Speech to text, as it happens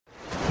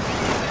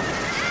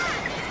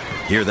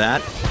Hear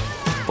that?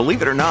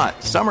 Believe it or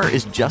not, summer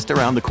is just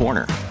around the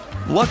corner.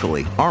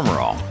 Luckily, Armor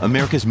All,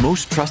 America's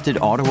most trusted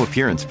auto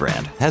appearance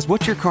brand, has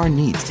what your car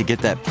needs to get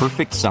that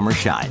perfect summer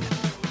shine.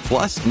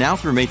 Plus, now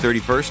through May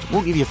 31st,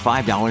 we'll give you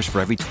 $5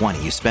 for every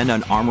 $20 you spend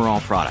on Armor All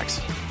products.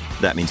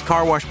 That means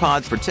car wash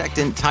pods,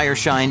 protectant, tire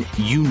shine,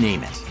 you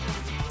name it.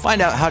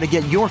 Find out how to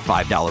get your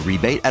 $5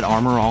 rebate at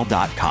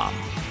armorall.com.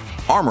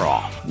 Armor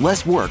All,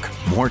 less work,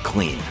 more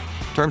clean.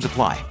 Terms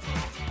apply.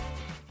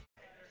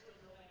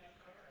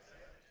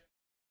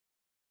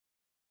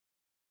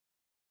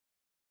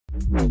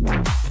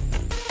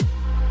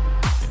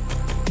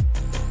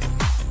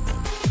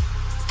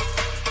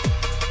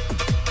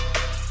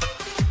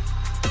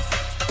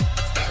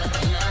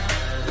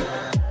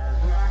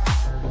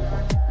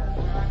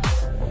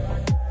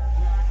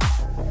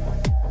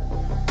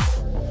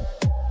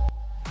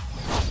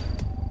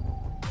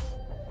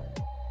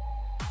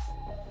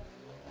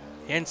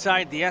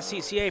 Inside the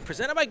SCCA,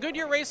 presented by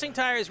Goodyear Racing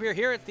Tires. We are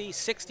here at the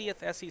 60th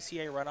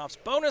SCCA Runoffs.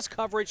 Bonus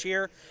coverage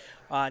here.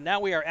 Now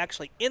we are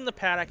actually in the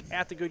paddock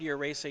at the Goodyear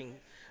Racing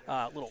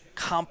little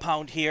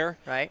compound here.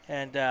 Right.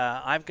 And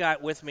I've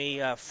got with me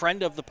a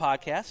friend of the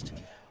podcast,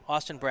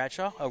 Austin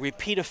Bradshaw, a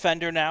repeat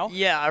offender now.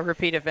 Yeah, a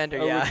repeat offender,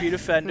 A repeat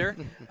offender.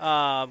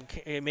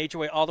 Made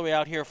your way all the way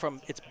out here from,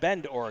 it's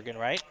Bend, Oregon,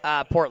 right?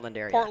 Portland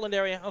area. Portland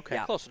area? Okay,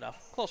 Yeah. Close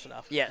enough. Close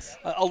enough. Yes.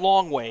 A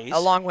long ways. A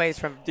long ways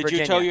from Did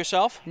Virginia. you tow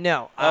yourself?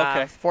 No.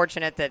 Okay.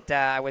 Fortunate that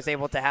I was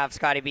able to have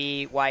Scotty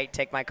B. White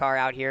take my car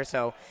out here,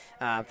 so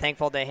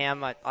thankful to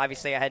him.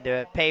 Obviously, I had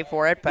to pay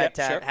for it, but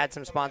Yep, sure. had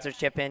some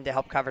sponsorship in to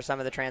help cover some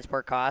of the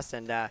transport costs.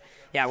 And,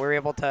 we were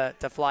able to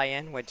fly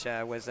in, which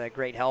was a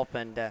great help,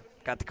 and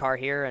got the car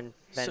here and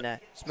been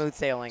smooth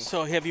sailing.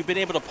 So have you been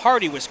able to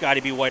party with Scotty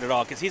B. White at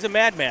all? Because he's a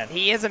madman.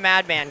 He is a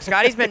madman.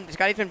 Scotty's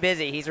been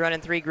busy. He's running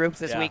 3 groups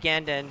this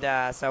weekend,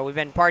 and so we've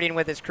been partying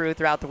with his crew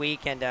throughout the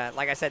week. And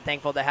like I said,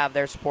 thankful to have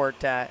their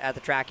support at the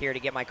track here to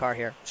get my car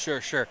here.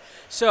 Sure.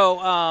 So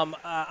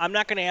I'm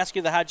not going to ask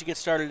you how'd you get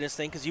started in this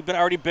thing because you've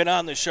already been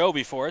on the show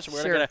before. So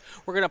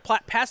we're gonna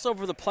pass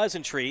over the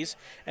pleasantries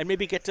and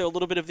maybe get to a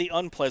little bit of the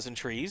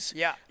unpleasantries.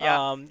 Yeah.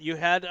 You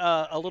had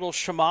a little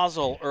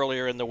schmozzle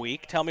earlier in the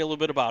week. Tell me a little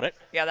bit about it.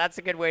 Yeah, that's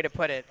a good way to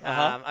put it.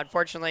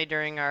 Unfortunately,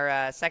 during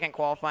our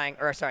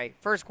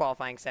first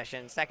qualifying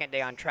session, second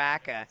day on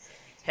track,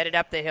 headed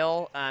up the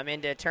hill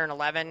into turn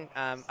 11,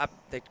 up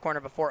the corner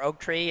before Oak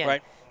Tree,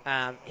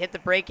 and hit the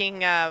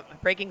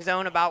braking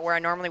zone about where I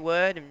normally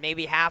would, and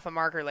maybe half a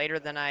marker later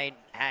than I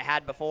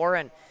had before.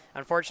 And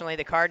unfortunately,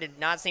 the car did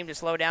not seem to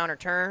slow down or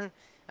turn.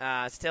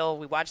 Still,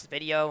 we watched the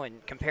video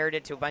and compared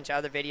it to a bunch of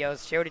other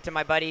videos, showed it to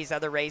my buddies,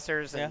 other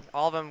racers, and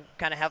all of them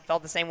kind of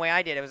felt the same way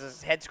I did. It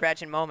was a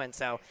head-scratching moment.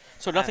 So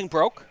nothing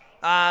broke?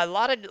 A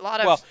lot of.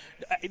 Well,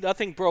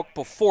 nothing broke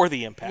before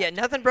the impact. Yeah,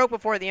 nothing broke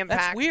before the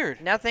impact. That's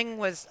weird. Nothing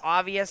was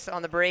obvious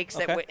on the brakes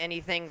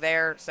anything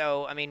there.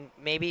 So, I mean,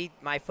 maybe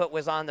my foot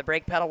was on the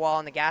brake pedal while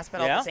on the gas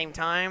pedal at the same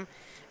time.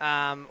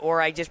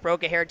 Or I just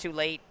broke a hair too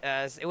late.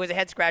 It was a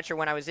head scratcher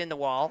when I was in the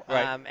wall.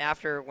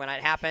 After when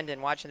it happened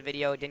and watching the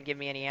video, it didn't give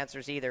me any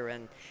answers either,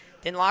 and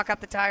didn't lock up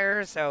the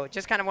tires. So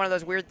just kind of one of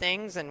those weird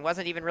things, and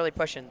wasn't even really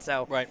pushing.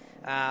 So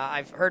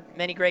I've heard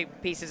many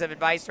great pieces of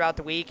advice throughout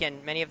the week,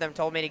 and many of them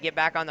told me to get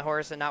back on the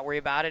horse and not worry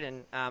about it.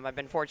 And I've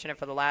been fortunate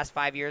for the last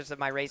 5 years of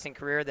my racing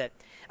career that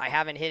I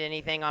haven't hit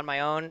anything on my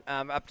own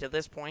up to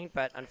this point.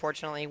 But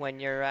unfortunately, when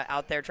you're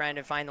out there trying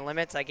to find the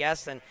limits, I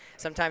guess, and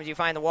sometimes you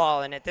find the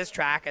wall. And at this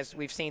track, as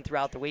we've seen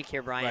throughout the week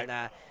here, Brian,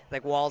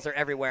 like walls are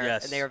everywhere,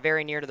 and they are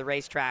very near to the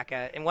racetrack.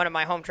 In one of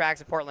my home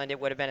tracks at Portland,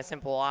 it would have been a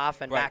simple off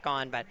and back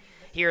on, but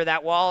here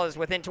that wall is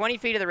within 20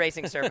 feet of the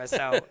racing surface.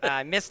 So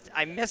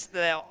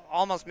I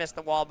almost missed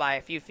the wall by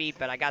a few feet,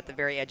 but I got the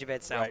very edge of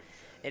it. So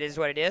it is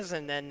what it is.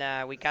 And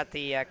then we got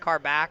the car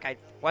back. I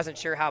wasn't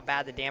sure how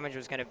bad the damage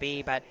was going to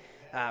be, but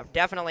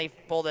definitely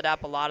folded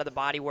up a lot of the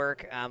body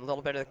work. A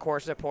little bit of the core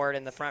support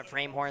and the front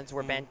frame horns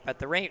were bent, but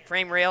the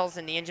frame rails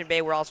and the engine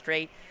bay were all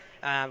straight.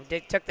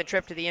 Took the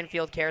trip to the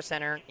infield care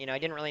center. I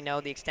didn't really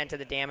know the extent of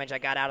the damage. I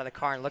got out of the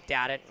car and looked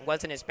at it. It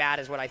wasn't as bad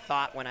as what I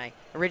thought when I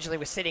originally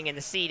was sitting in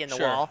the seat in the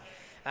wall.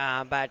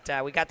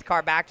 But we got the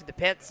car back to the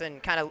pits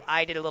and kind of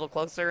eyed it a little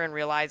closer and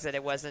realized that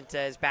it wasn't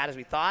as bad as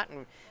we thought.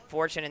 And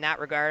fortunate in that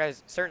regard. It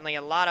was certainly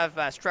a lot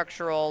of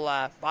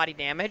structural body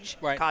damage,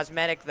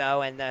 cosmetic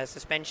though, and the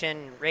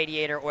suspension,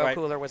 radiator, oil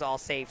cooler was all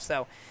safe.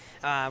 So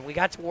we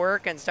got to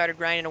work and started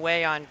grinding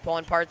away on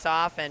pulling parts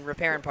off and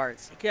repairing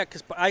parts. Yeah,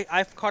 because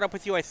I've caught up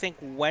with you, I think,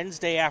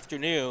 Wednesday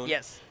afternoon.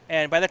 Yes.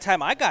 And by the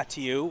time I got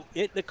to you,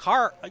 the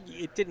car,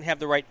 it didn't have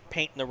the right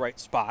paint in the right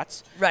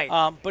spots. Right.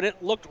 But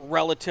it looked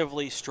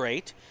relatively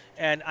straight.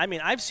 And, I mean,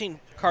 I've seen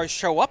cars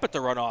show up at the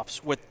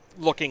runoffs with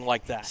looking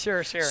like that.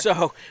 Sure.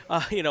 So,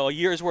 a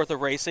year's worth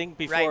of racing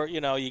before,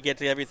 you get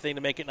to everything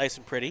to make it nice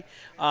and pretty.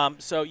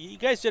 So you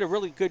guys did a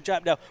really good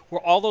job. Now, were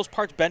all those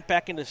parts bent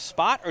back into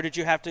spot, or did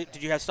you have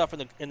stuff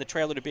in the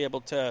trailer to be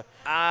able to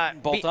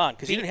bolt on?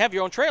 Because you didn't have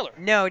your own trailer.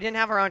 No, we didn't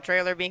have our own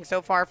trailer. Being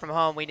so far from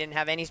home, we didn't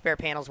have any spare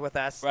panels with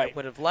us. Right. I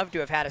would have loved to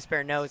have had a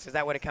spare nose because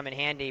that would have come in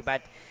handy.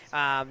 But,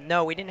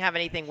 no, we didn't have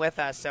anything with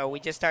us. So we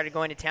just started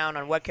going to town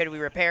on what could we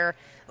repair.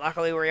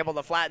 Luckily, we were able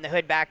to flatten the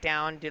hood back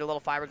down, did a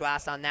little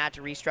fiberglass on that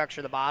to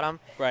restructure the bottom.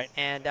 Right.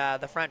 And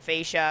the front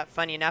fascia,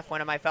 funny enough,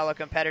 one of my fellow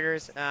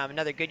competitors,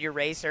 another Goodyear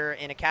racer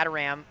in a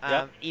Cataram,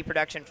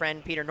 E-Production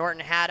friend Peter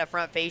Norton, had a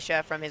front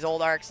fascia from his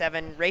old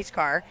RX-7 race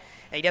car.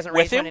 He doesn't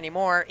race one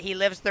anymore. He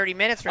lives 30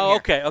 minutes from here.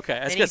 Okay.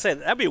 I was going to say,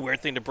 that'd be a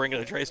weird thing to bring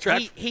to the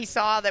racetrack. He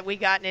saw that I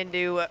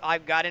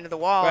got into the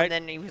wall, right. and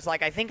then he was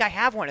like, I think I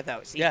have one of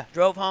those. He Yeah.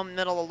 drove home in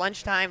the middle of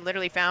lunchtime,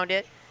 literally found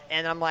it.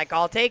 And I'm like,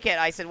 I'll take it.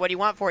 I said, what do you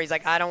want for it? He's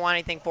like, I don't want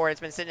anything for it.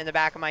 It's been sitting in the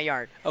back of my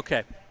yard.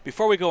 Okay.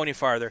 Before we go any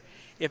farther,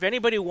 if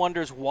anybody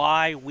wonders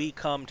why we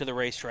come to the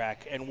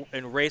racetrack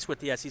and race with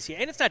the SCCA,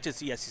 and it's not just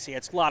the SCCA,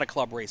 it's a lot of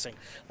club racing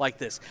like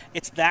this.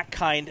 It's that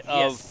kind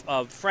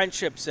of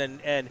friendships.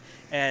 And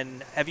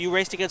have you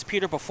raced against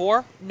Peter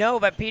before? No,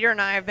 but Peter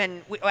and I have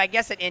been, I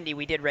guess at Indy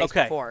we did race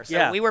before.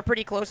 So we were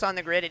pretty close on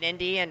the grid at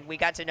Indy, and we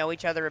got to know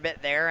each other a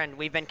bit there, and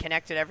we've been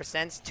connected ever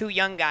since. Two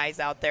young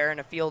guys out there in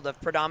a field of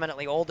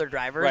predominantly older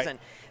drivers, right. and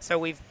so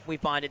we've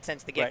bonded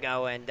since the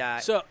get-go. Right.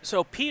 And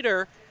So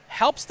Peter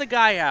helps the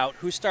guy out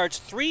who starts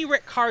 3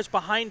 cars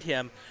behind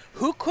him,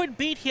 who could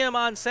beat him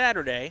on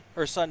Saturday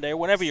or Sunday or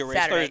whenever you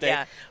race,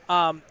 Thursday,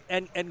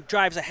 and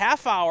drives a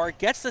half hour,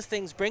 gets the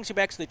things, brings you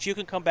back so that you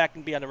can come back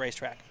and be on the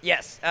racetrack.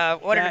 Yes.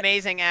 What an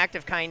amazing act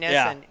of kindness,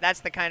 and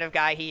that's the kind of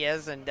guy he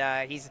is, and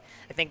I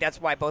think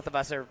that's why both of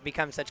us have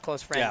become such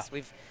close friends.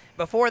 Yeah.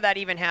 Before that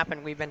even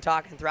happened, we've been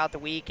talking throughout the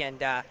week,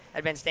 and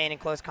I've been staying in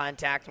close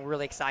contact, and we're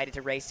really excited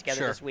to race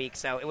together this week.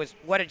 So it was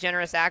what a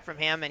generous act from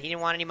him, and he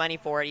didn't want any money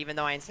for it, even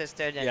though I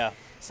insisted. And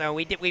so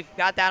we've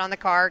got that on the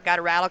car, got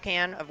a rattle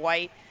can of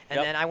white, and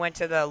then I went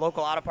to the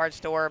local auto parts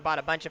store, bought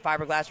a bunch of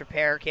fiberglass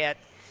repair kit,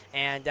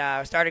 and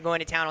started going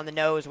to town on the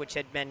nose, which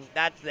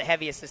that's the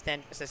heaviest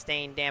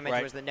sustained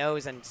damage was the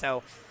nose, and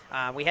so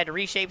we had to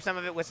reshape some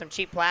of it with some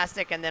cheap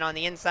plastic, and then on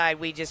the inside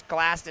we just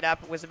glassed it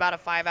up. It was about a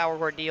 5-hour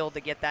ordeal to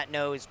get that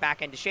nose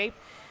back into shape.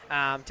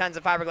 Tons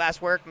of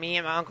fiberglass work, me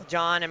and my Uncle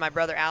John and my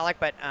brother Alec,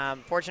 but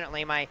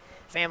fortunately my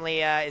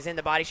family is in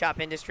the body shop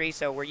industry,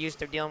 so we're used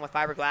to dealing with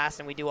fiberglass,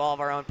 and we do all of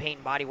our own paint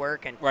and body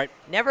work, and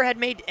never had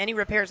made any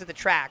repairs at the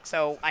track.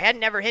 So I had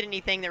never hit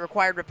anything that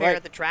required repair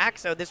at the track,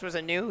 so this was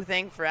a new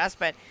thing for us,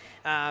 but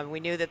we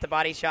knew that the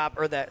body shop,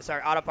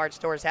 auto parts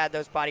stores had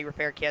those body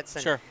repair kits,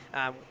 and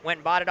went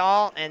and bought it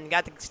all and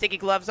got the sticky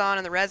gloves on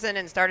and the resin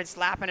and started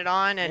slapping it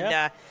on,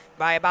 and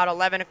by about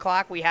 11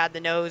 o'clock we had the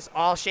nose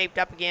all shaped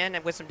up again,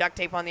 and with some duct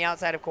tape on the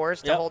outside, of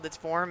course, to hold its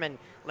form, and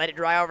let it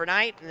dry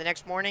overnight. And the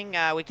next morning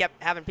we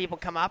kept having people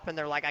come up, and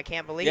they're like, I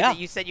can't believe that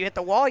you said you hit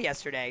the wall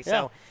yesterday.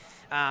 So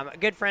a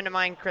good friend of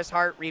mine, Chris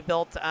Hart,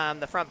 rebuilt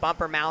the front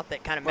bumper mount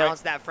that kind of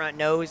mounts that front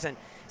nose, and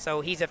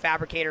so he's a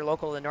fabricator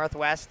local to the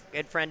Northwest,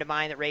 good friend of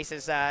mine that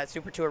races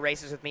Super Tour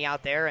races with me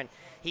out there, and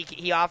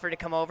he offered to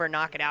come over and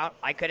knock it out.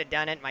 I could have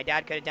done it. My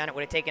dad could have done it.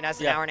 Would have taken us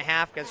an hour and a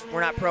half because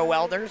we're not pro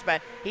welders,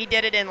 but he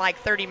did it in like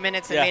 30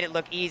 minutes and made it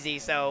look easy,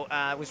 so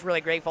I was really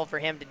grateful for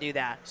him to do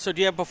that. So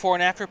do you have before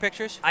and after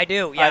pictures? I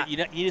do, yeah.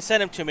 You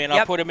send them to me, and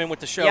I'll put them in with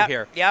the show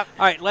here. Yep.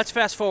 All right, let's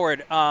fast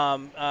forward.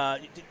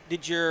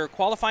 Did your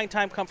qualifying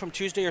time come from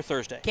Tuesday or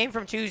Thursday? Came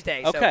from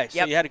Tuesday. Okay,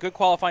 so you had a good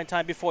qualifying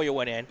time before you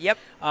went in. Yep.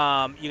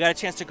 You got a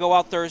chance to go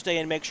out Thursday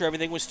and make sure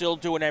everything was still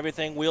doing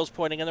everything, wheels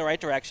pointing in the right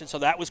direction, so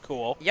that was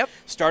cool. Yep.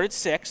 Started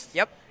 6th.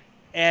 Yep.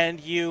 And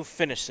you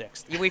finished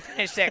 6th. We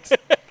finished 6th.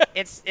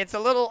 It's a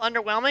little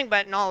underwhelming,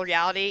 but in all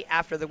reality,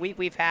 after the week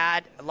we've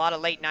had, a lot of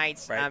late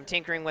nights,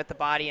 tinkering with the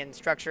body and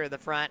structure of the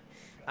front,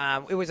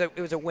 it was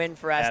a win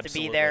for us to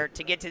be there.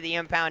 To get to the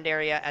impound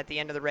area at the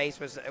end of the race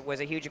was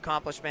a huge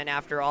accomplishment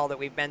after all that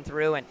we've been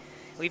through. And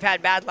we've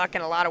had bad luck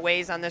in a lot of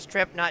ways on this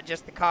trip, not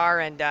just the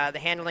car, and the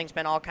handling's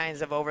been all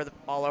kinds of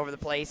all over the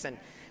place. And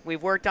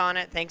we've worked on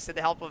it thanks to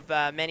the help of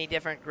many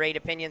different great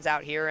opinions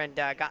out here, and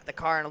got the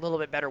car in a little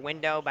bit better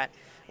window, but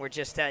we're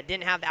just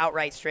didn't have the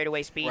outright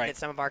straightaway speed that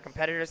some of our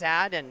competitors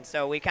had, and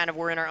so we kind of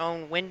were in our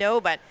own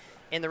window. But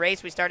in the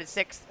race, we started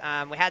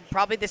 6th. We had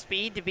probably the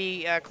speed to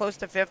be close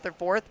to 5th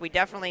or 4th. We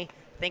definitely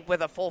think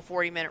with a full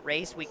 40-minute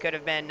race, we could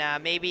have been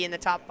maybe in the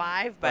top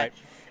 5, but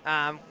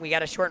we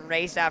got a shortened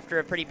race after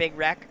a pretty big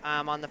wreck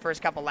on the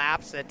first couple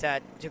laps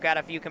that took out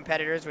a few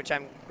competitors, which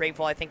I'm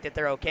grateful. I think that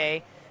they're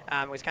okay.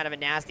 It was kind of a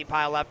nasty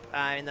pile up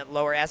in the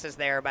lower S's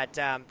there, but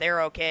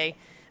they're okay.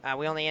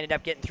 We only ended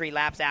up getting 3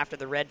 laps after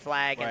the red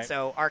flag, and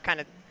so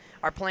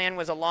our plan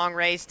was a long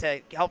race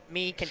to help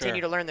me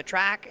continue to learn the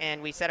track,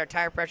 and we set our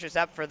tire pressures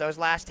up for those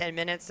last 10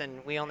 minutes,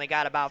 and we only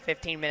got about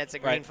 15 minutes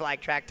of green flag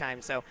track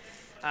time. So,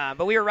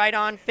 but we were right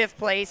on 5th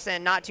place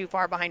and not too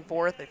far behind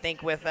 4th. I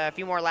think with a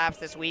few more laps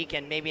this week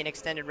and maybe an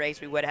extended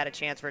race, we would have had a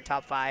chance for a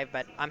top 5.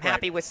 But I'm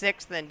happy with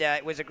 6th, and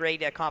it was a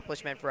great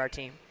accomplishment for our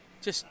team.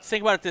 Just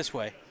think about it this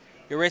way.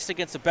 You raced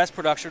against the best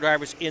production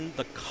drivers in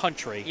the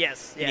country.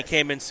 Yes. And you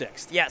came in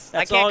 6th. Yes,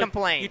 That's I can't all.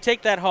 complain. You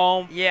take that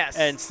home. Yes.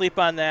 And sleep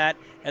on that,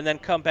 and then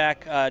come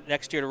back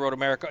next year to Road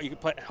America. Are you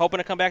hoping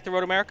to come back to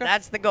Road America?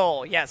 That's the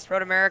goal, yes.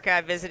 Road America,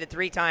 I've visited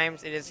 3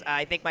 times. It is,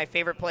 I think, my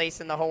favorite place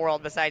in the whole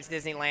world besides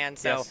Disneyland.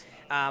 So yes.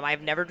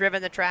 I've never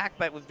driven the track,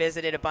 but we've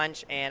visited a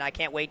bunch, and I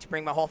can't wait to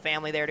bring my whole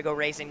family there to go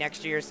racing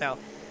next year. So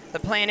the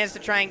plan is to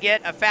try and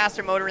get a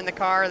faster motor in the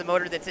car. The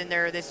motor that's in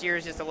there this year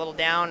is just a little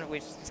down.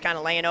 It's kind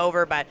of laying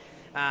over, but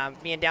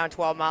being down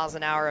 12 miles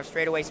an hour of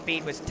straightaway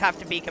speed was tough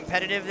to be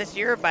competitive this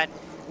year, but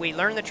we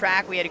learned the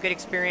track. We had a good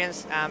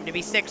experience. To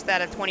be 6th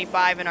out of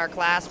 25 in our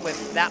class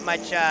with that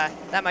much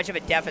of a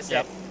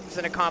deficit is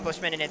an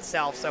accomplishment in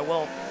itself. So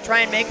we'll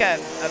try and make a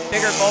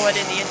bigger bullet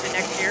in the engine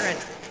next year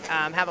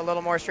and have a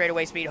little more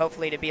straightaway speed,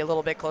 hopefully, to be a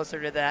little bit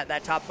closer to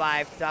that top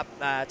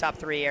 5, top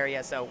 3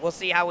 area. So we'll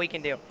see how we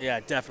can do. Yeah,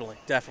 definitely.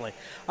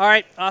 All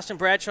right, Austin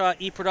Bradshaw,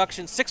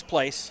 E-Production, 6th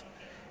place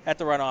at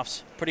the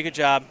Runoffs. Pretty good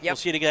job. Yep. We'll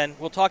see you again.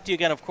 We'll talk to you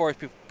again, of course,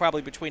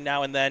 probably between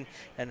now and then,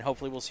 and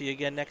hopefully we'll see you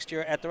again next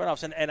year at the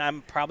Runoffs. And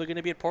I'm probably going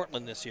to be at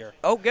Portland this year.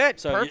 Oh, good.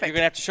 So Perfect. you're going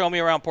to have to show me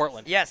around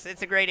Portland. Yes,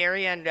 it's a great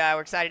area, and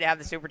we're excited to have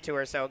the Super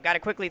Tour. So got to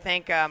quickly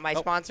thank my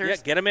sponsors. Yeah,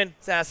 get them in.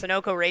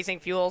 Sunoco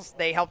Racing Fuels.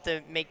 They helped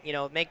to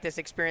make this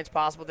experience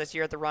possible this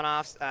year at the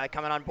Runoffs,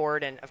 coming on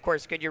board. And, of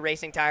course, Goodyear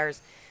Racing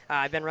Tires.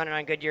 I've been running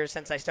on Goodyear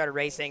since I started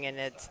racing, and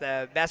it's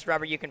the best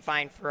rubber you can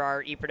find for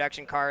our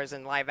E-Production cars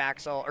and live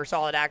axle or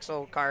solid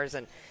axle cars,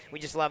 and we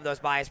just love those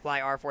Bias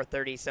Ply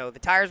R430. So the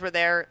tires were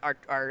there.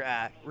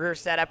 Our rear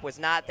setup was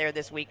not there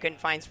this week.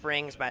 Couldn't find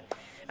springs, but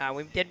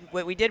we did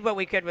what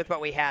we could with what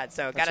we had.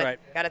 So got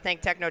to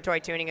thank Techno Toy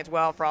Tuning as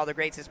well for all the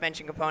great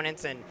suspension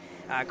components, and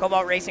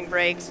Cobalt Racing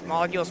Brakes,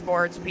 Molecule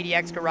Sports,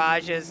 PDX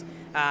Garages,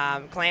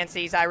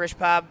 Clancy's Irish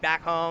Pub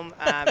back home,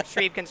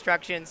 Shreve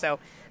Construction. So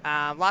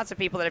lots of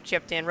people that have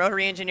chipped in.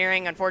 Rotary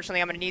Engineering,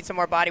 unfortunately, I'm going to need some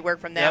more body work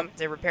from them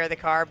to repair the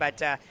car,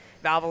 but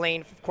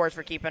Valvoline, of course,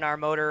 for keeping our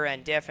motor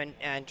and diff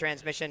and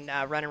transmission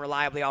running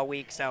reliably all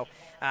week. So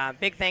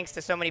big thanks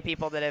to so many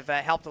people that have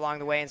helped along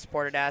the way and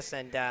supported us,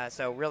 and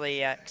so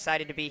really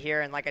excited to be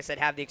here, and like I said,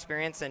 have the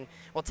experience, and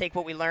we'll take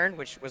what we learned,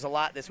 which was a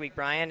lot this week,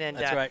 Brian,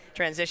 and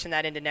transition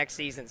that into next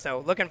season. So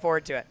looking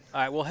forward to it.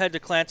 All right, we'll head to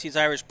Clancy's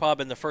Irish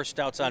Pub, and the first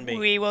stout's on me.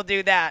 We will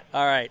do that.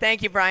 All right.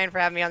 Thank you, Brian, for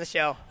having me on the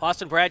show.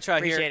 Austin Bradshaw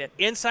Appreciate here it.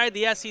 inside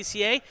the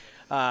SCCA.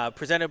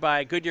 Presented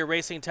by Goodyear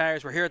Racing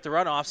Tires. We're here at the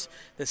Runoffs,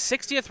 the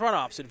 60th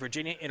Runoffs at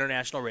Virginia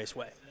International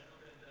Raceway.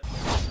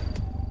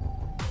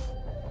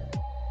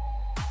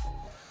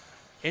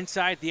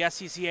 Inside the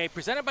SCCA,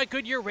 presented by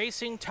Goodyear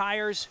Racing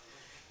Tires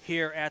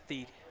here at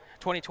the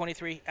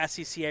 2023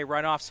 SCCA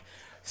Runoffs.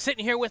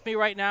 Sitting here with me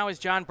right now is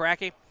John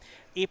Brackey,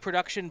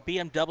 E-Production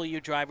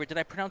BMW driver. Did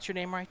I pronounce your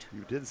name right?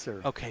 You did,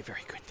 sir. Okay,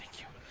 very good.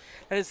 Thank you.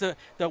 That is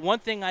the one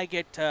thing I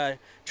get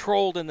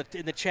trolled in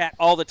the chat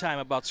all the time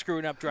about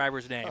screwing up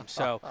drivers' names.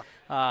 So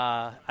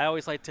I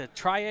always like to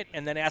try it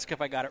and then ask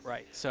if I got it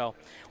right. So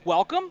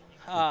welcome.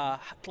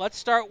 Let's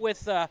start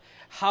with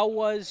how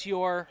was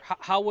your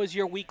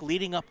week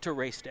leading up to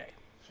race day?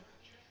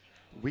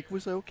 Week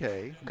was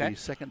okay. The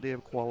second day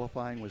of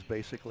qualifying was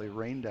basically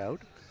rained out.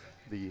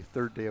 The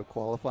third day of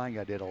qualifying,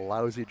 I did a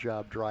lousy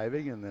job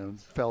driving and then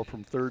fell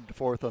from 3rd to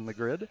 4th on the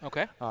grid.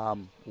 Okay.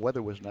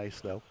 Weather was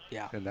nice, though,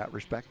 in that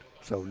respect.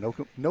 So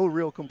no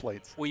real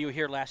complaints. Were you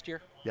here last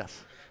year?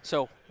 Yes.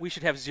 So we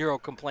should have 0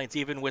 complaints,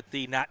 even with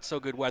the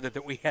not-so-good weather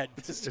that we had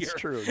this year. It's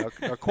true.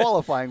 Now,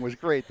 qualifying was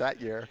great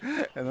that year,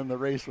 and then the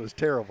race was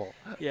terrible.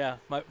 Yeah.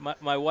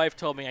 My wife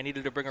told me I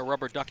needed to bring a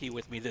rubber ducky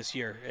with me this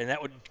year, and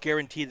that would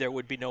guarantee there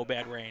would be no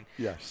bad rain.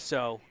 Yes.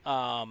 So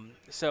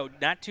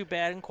not too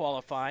bad in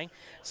qualifying.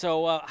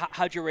 So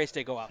how'd your race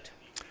day go out?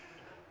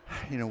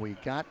 We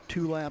got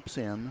 2 laps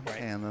in,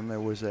 and then there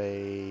was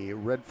a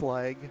red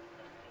flag,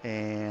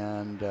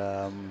 and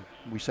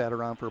we sat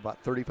around for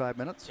about 35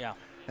 minutes. Yeah.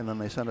 And then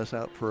they sent us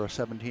out for a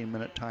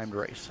 17-minute timed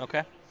race.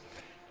 Okay.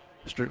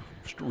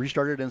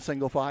 Restarted in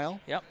single file.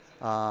 Yep.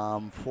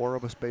 4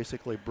 of us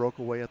basically broke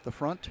away at the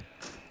front,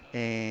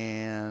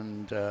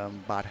 and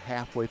about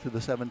halfway through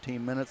the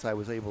 17 minutes, I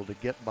was able to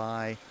get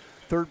by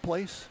 3rd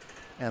place,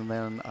 and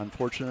then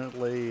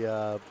unfortunately,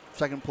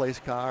 2nd place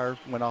car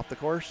went off the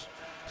course,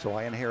 so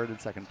I inherited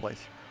 2nd place.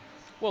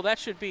 Well, that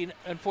should be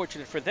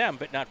unfortunate for them,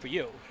 but not for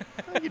you.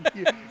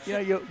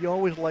 You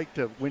always like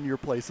to win your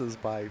places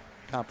by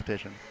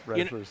competition.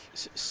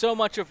 So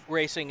much of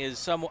racing is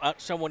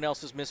someone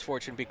else's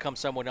misfortune becomes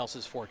someone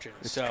else's fortune.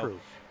 It's true.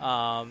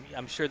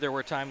 I'm sure there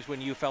were times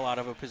when you fell out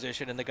of a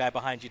position and the guy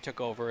behind you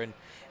took over,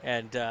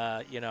 and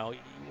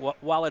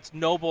while it's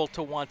noble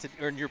to want to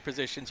earn your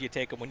positions, you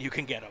take them when you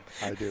can get them.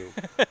 I do.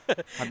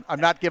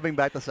 I'm not giving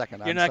back the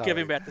 2nd. You're not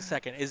giving back the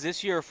 2nd. Is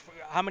this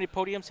how many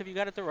podiums have you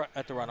got at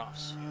the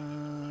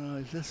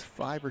Runoffs? Is this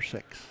 5 or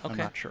 6? Okay. I'm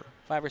not sure.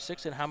 5 or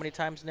 6, and how many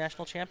times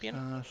national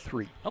champion?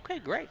 3. Okay,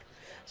 great.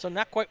 So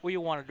not quite where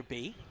you wanted to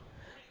be,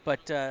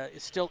 but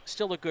it's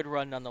still a good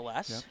run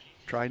nonetheless.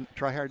 Yep.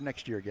 Try hard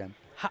next year again.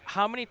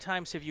 How many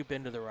times have you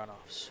been to the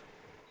Runoffs?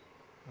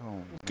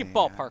 Oh,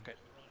 Ballpark it.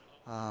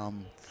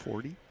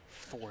 40.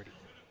 40.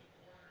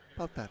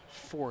 About that.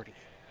 40.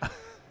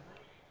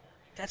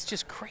 That's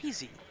just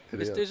crazy.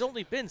 It is. There's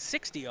only been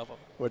 60 of them.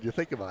 What do you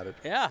think about it?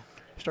 Yeah.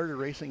 Started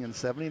racing in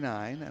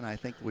 '79, and I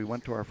think we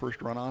went to our first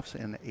runoffs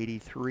in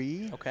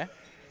 '83. Okay.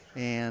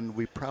 And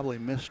we probably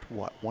missed,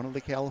 one of the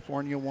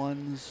California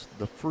ones,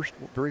 the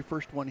very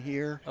first one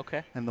here,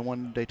 okay, and the one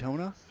in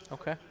Daytona.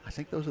 Okay. I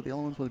think those are the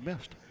only ones we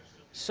missed.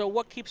 So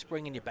what keeps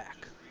bringing you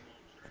back?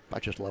 I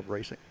just love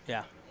racing.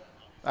 Yeah.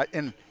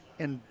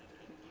 And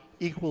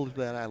equal to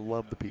that, I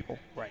love the people.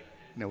 Right.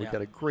 We've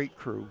got a great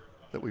crew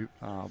that we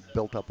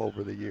built up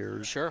over the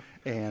years. Sure.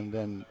 And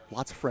then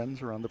lots of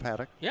friends around the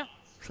paddock. Yeah.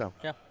 So.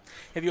 Yeah.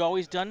 Have you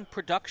always done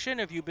production?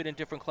 Have you been in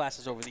different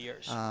classes over the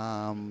years?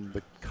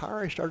 The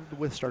car I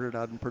started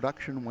out in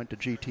production, went to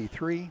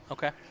GT3.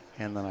 Okay.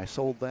 And then I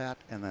sold that,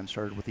 and then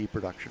started with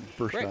e-production.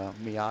 First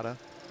Miata,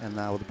 and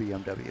now the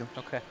BMW.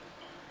 Okay.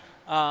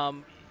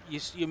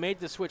 You made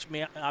the switch.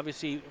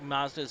 Obviously,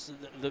 Mazda's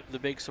the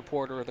big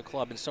supporter of the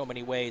club in so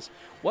many ways.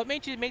 What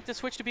made you make the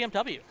switch to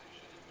BMW?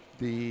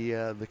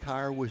 The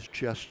car was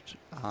just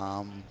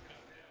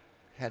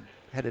had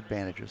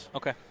advantages.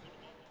 Okay.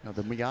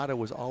 The Miata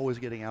was always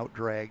getting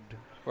out-dragged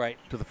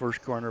to the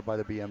first corner by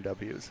the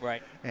BMWs.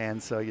 Right.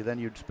 And so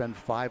you'd spend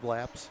 5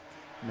 laps,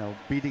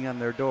 beating on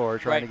their door,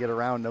 trying to get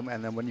around them.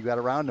 And then when you got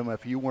around them,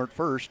 if you weren't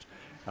first,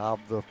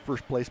 the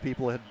first place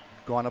people had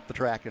gone up the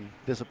track and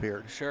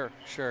disappeared. Sure.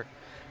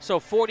 So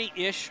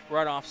 40-ish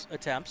runoffs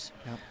attempts.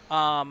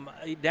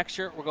 Yep. Next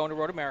year, we're going to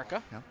Road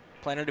America. Yep.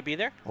 Planning to be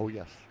there? Oh,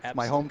 yes. Absolutely.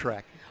 My home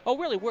track. Oh,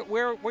 really?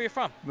 Where are you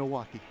from?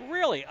 Milwaukee.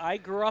 Really? I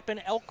grew up in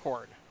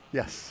Elkhorn.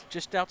 Yes.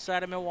 Just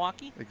outside of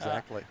Milwaukee.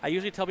 Exactly. I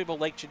usually tell people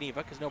Lake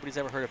Geneva because nobody's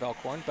ever heard of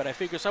Elkhorn, but I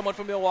figure someone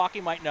from Milwaukee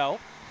might know.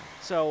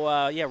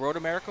 So, Road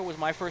America was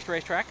my first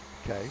racetrack.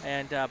 Okay.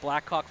 And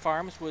Blackhawk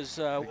Farms was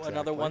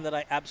another one that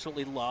I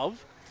absolutely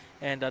love.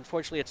 And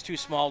unfortunately, it's too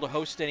small to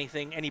host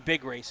any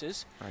big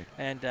races. Right.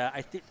 And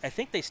I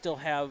think they still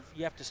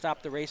you have to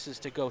stop the races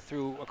to go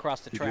through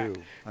across the track.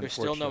 There's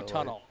still no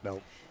tunnel.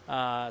 No.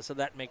 So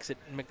that makes it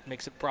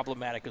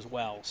problematic as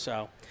well.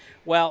 So,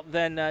 well,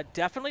 then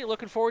definitely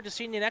looking forward to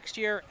seeing you next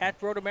year at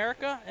Road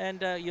America,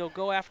 and you'll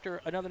go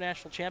after another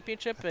national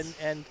championship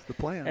and the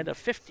plan. And a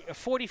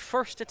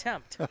 41st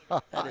attempt.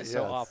 That is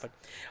so Yes. often.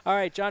 All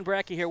right, John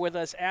Brackey here with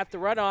us at the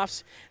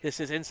Runoffs.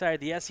 This is Inside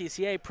the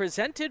SCCA,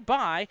 presented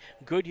by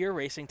Goodyear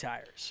Racing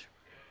Tires.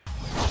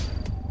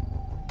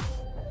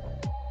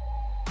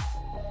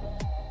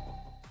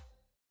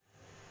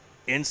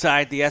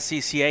 Inside the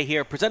SCCA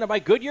here, presented by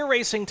Goodyear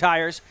Racing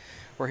Tires.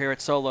 We're here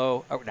at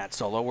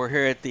we're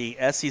here at the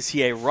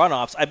SCCA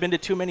Runoffs. I've been to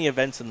too many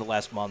events in the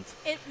last month.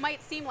 It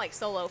might seem like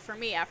solo for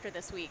me after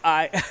this week.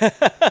 I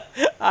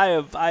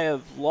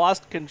have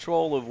lost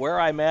control of where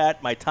I'm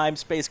at. My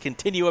time-space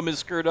continuum is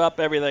screwed up,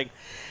 everything.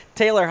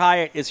 Taylor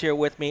Hyatt is here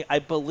with me. I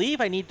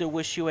believe I need to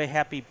wish you a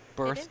happy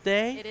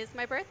birthday. It is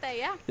my birthday,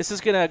 yeah. This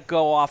is going to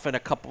go off in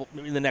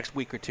the next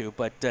week or two,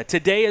 but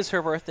today is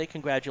her birthday.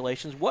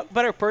 Congratulations. What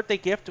better birthday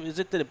gift is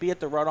it to be at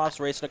the Runoffs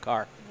racing a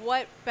car?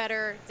 What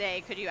better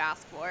day could you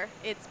ask for?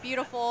 It's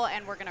beautiful,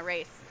 and we're going to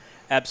race.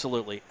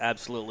 Absolutely,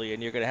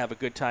 and you're going to have a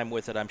good time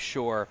with it, I'm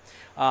sure.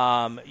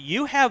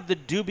 You have the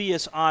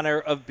dubious honor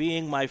of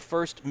being my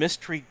first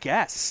mystery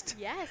guest.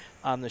 Yes.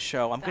 On the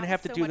show. I'm going to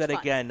have to so do that much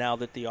fun. again now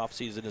that the off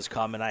season has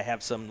come and I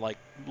have some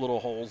little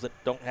holes that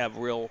don't have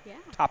real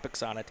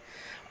topics on it.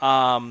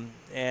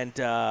 And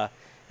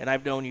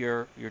I've known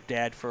your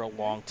dad for a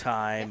long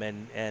time,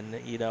 and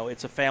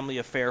it's a family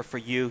affair for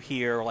you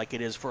here, like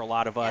it is for a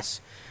lot of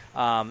us.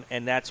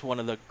 And that's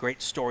one of the great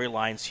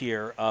storylines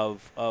here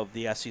of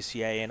the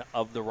SCCA and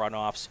of the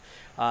Runoffs.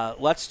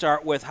 Let's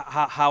start with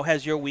how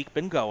has your week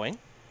been going?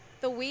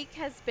 The week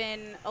has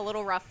been a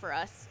little rough for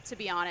us, to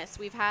be honest.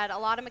 We've had a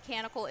lot of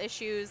mechanical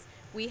issues.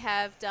 We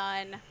have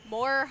done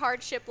more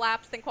hardship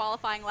laps than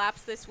qualifying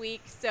laps this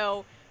week,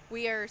 so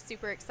we are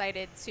super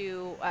excited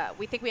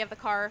we think we have the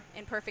car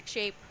in perfect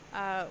shape.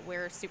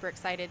 We're super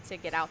excited to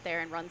get out there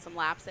and run some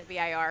laps at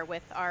VIR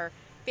with our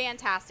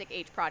fantastic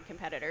H-Prod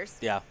competitors.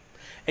 Yeah.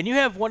 And you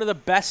have one of the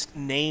best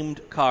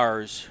named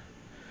cars.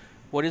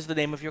 What is the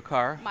name of your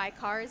car? My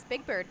car is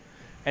Big Bird.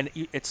 And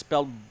it's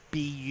spelled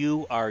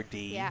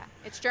B-U-R-D. Yeah,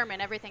 it's German.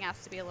 Everything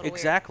has to be a little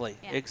Exactly,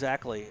 weird. Yeah.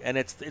 Exactly. And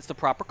it's the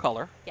proper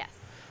color. Yes.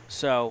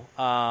 So,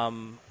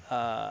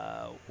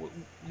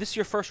 this is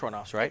your first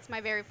Runoffs, right? It's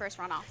my very first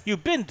Runoffs.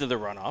 You've been to the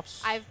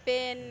Runoffs. I've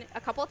been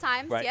a couple of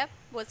times, right. Yep.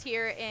 Was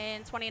here in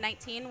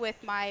 2019 with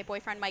my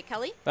boyfriend, Mike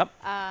Kelly. Yep.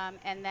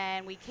 And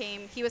then we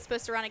came, he was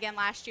supposed to run again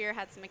last year,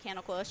 had some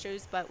mechanical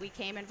issues, but we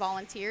came and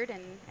volunteered,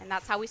 and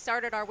that's how we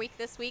started our week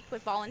this week,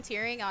 with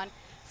volunteering on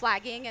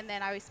flagging, and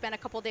then I spent a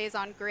couple days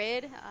on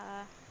grid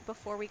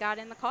before we got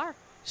in the car.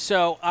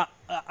 So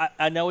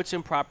I know it's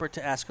improper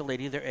to ask a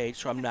lady their age,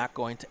 so I'm not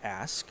going to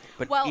ask.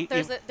 But well,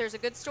 there's a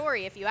good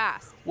story if you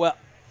ask. Well,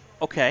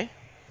 okay.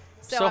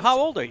 So how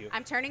old are you?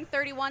 I'm turning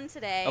 31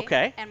 today.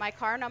 Okay. And my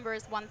car number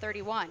is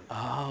 131.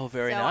 Oh,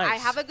 very nice. So I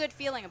have a good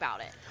feeling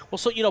about it. Well,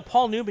 so,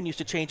 Paul Newman used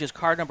to change his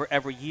car number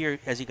every year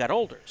as he got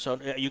older. So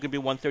you can be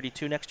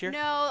 132 next year? No,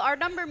 our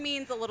number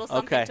means a little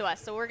something to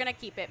us, so we're going to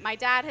keep it. My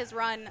dad has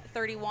run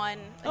 31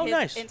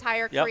 his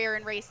entire career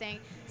in racing,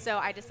 so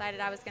I decided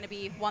I was going to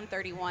be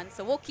 131.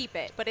 So we'll keep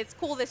it. But it's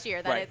cool this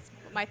year that it's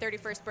my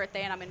 31st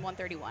birthday and I'm in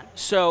 131.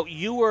 So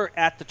you were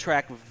at the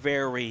track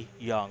very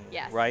young,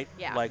 right?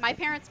 Yeah. My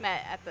parents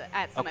met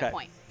at Summit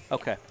Point.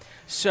 Okay.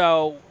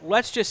 So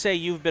let's just say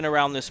you've been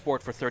around this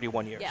sport for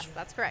 31 years. Yes,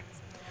 that's correct.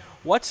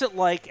 What's it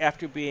like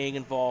after being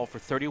involved for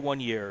 31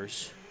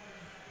 years?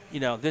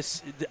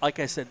 This, like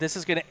I said, this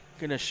is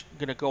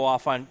gonna go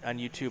off on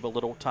YouTube a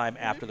little time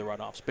after the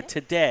runoffs. But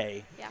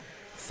today,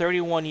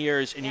 31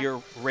 years in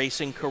your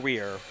racing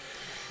career,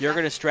 you're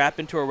going to strap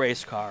into a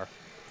race car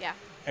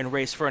and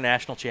race for a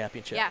national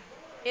championship. Yeah,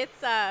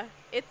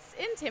 it's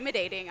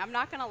intimidating. I'm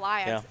not going to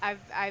lie. Yeah.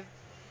 I've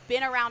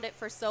been around it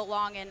for so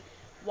long and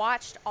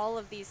watched all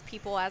of these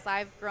people as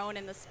I've grown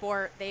in the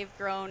sport. They've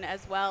grown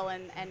as well,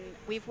 and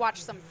we've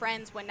watched some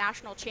friends win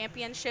national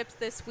championships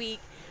this week,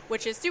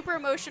 which is super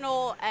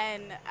emotional.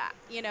 And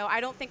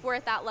I don't think we're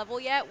at that level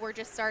yet. We're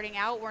just starting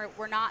out.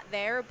 We're not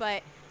there,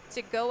 but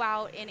to go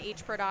out in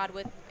H-Prod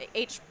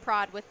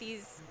with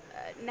these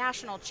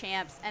national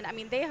champs, and I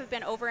mean they have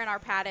been over in our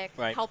paddock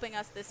helping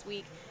us this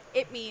week.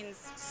 It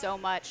means so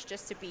much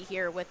just to be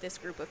here with this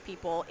group of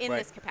people in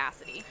this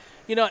capacity.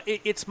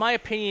 It's my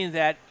opinion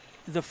that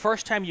the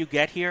first time you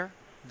get here,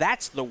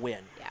 that's the win.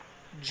 Yeah,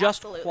 just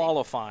absolutely.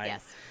 qualifying.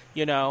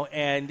 Yes.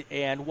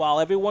 And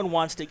while everyone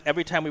wants to,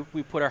 every time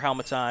we put our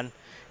helmets on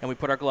and we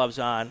put our gloves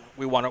on,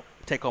 we want to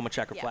take home a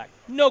checker flag.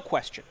 No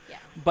question. Yeah.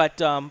 But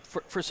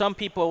for some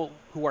people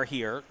who are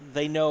here,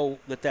 they know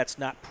that that's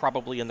not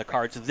probably in the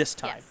cards this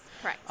time. Yes,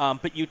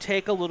 correct. But you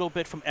take a little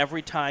bit from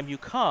every time you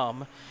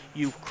come.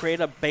 You create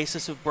a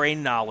basis of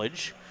brain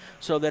knowledge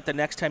so that the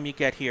next time you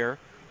get here,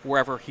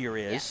 wherever here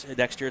is,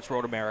 next year it's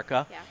Road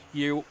America,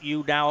 you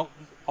now,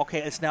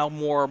 it's now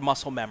more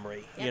muscle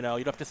memory. Yep. You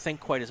don't have to think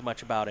quite as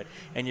much about it,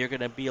 and you're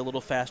going to be a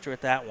little faster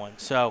at that one.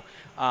 So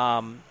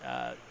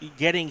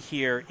getting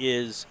here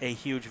is a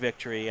huge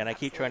victory, and I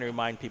keep trying to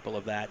remind people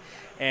of that.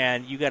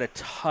 And you got a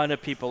ton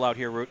of people out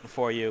here rooting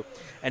for you,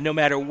 and no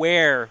matter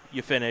where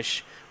you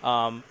finish,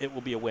 it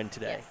will be a win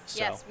today.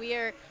 Yes, we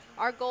are.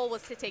 Our goal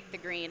was to take the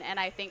green, and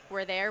I think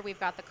we're there. We've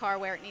got the car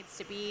where it needs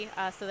to be.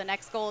 So the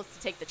next goal is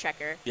to take the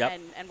checker,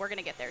 and we're going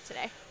to get there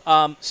today.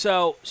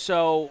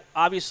 So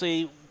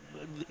obviously,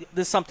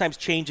 this sometimes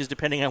changes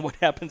depending on what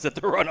happens at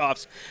the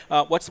runoffs.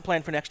 What's the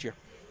plan for next year?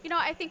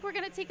 I think we're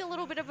going to take a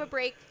little bit of a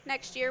break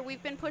next year.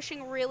 We've been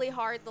pushing really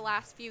hard the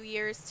last few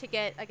years to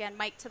get, again,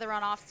 Mike to the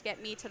runoffs, to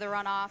get me to the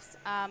runoffs.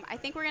 I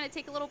think we're going to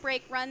take a little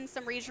break, run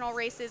some regional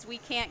races. We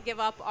can't give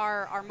up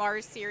our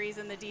Mars series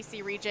in the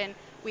DC region.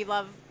 We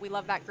love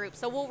that group.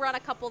 So we'll run a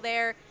couple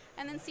there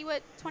and then see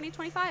what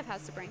 2025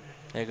 has to bring.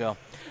 There you go. All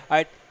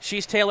right.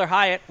 She's Taylor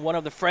Hyatt, one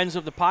of the friends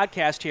of the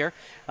podcast here.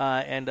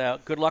 And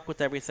good luck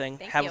with everything.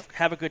 Thank you.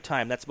 Have a good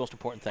time. That's the most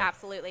important thing.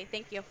 Absolutely.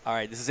 Thank you. All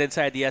right. This is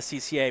Inside the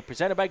SCCA,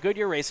 presented by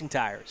Goodyear Racing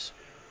Tires.